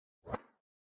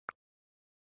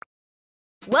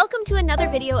Welcome to another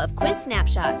video of Quiz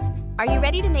Snapshots. Are you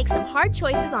ready to make some hard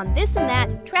choices on this and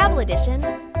that travel edition?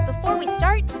 Before we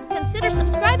start, consider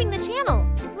subscribing the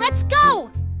channel. Let's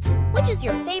go! Which is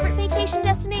your favorite vacation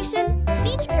destination?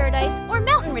 Beach paradise or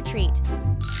mountain retreat?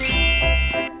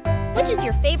 Which is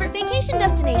your favorite vacation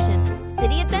destination?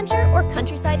 City adventure or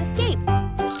countryside escape?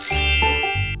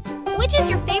 Which is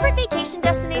your favorite vacation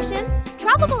destination?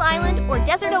 Tropical island or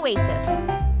desert oasis?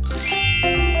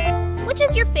 Which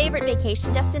is your favorite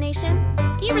vacation destination?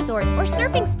 Ski resort or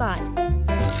surfing spot?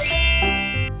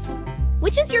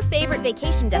 Which is your favorite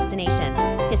vacation destination?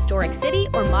 Historic city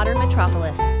or modern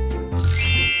metropolis?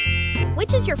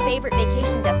 Which is your favorite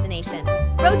vacation destination?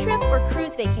 Road trip or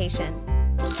cruise vacation?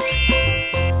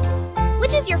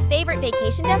 Which is your favorite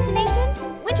vacation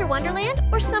destination? Winter wonderland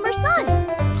or summer sun?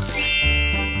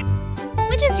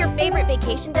 Which is your favorite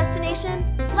vacation destination?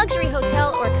 Luxury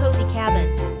hotel or cozy cabin?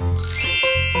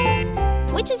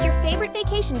 Which is your favorite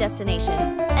vacation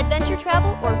destination? Adventure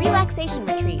travel or relaxation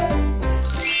retreat?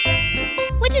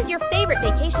 Which is your favorite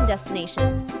vacation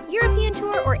destination? European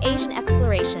tour or Asian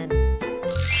exploration?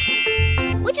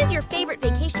 Which is your favorite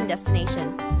vacation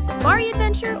destination? Safari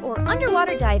adventure or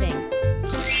underwater diving?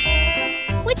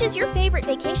 Which is your favorite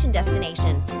vacation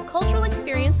destination? Cultural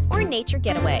experience or nature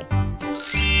getaway?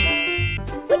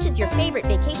 Which is your favorite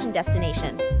vacation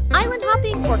destination? Island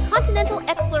hopping or continental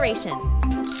exploration?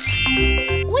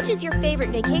 Which is your favorite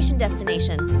vacation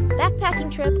destination?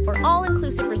 Backpacking trip or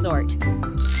all-inclusive resort?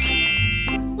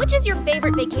 Which is your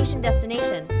favorite vacation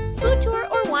destination? Food tour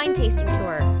or wine tasting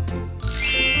tour?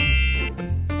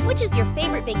 Which is your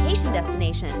favorite vacation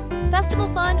destination? Festival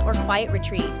fun or quiet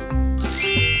retreat?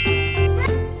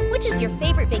 Which is your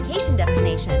favorite vacation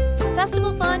destination?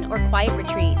 Festival fun or quiet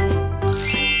retreat?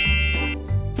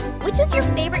 Which is your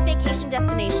favorite vacation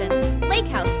destination? Lake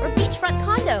house or beachfront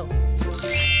condo?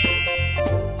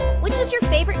 Which is your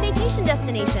favorite vacation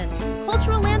destination?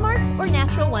 Cultural landmarks or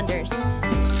natural wonders?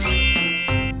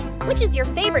 Which is your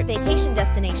favorite vacation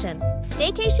destination?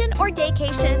 Staycation or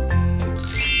daycation?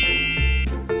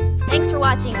 Thanks for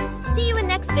watching. See you in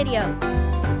next video.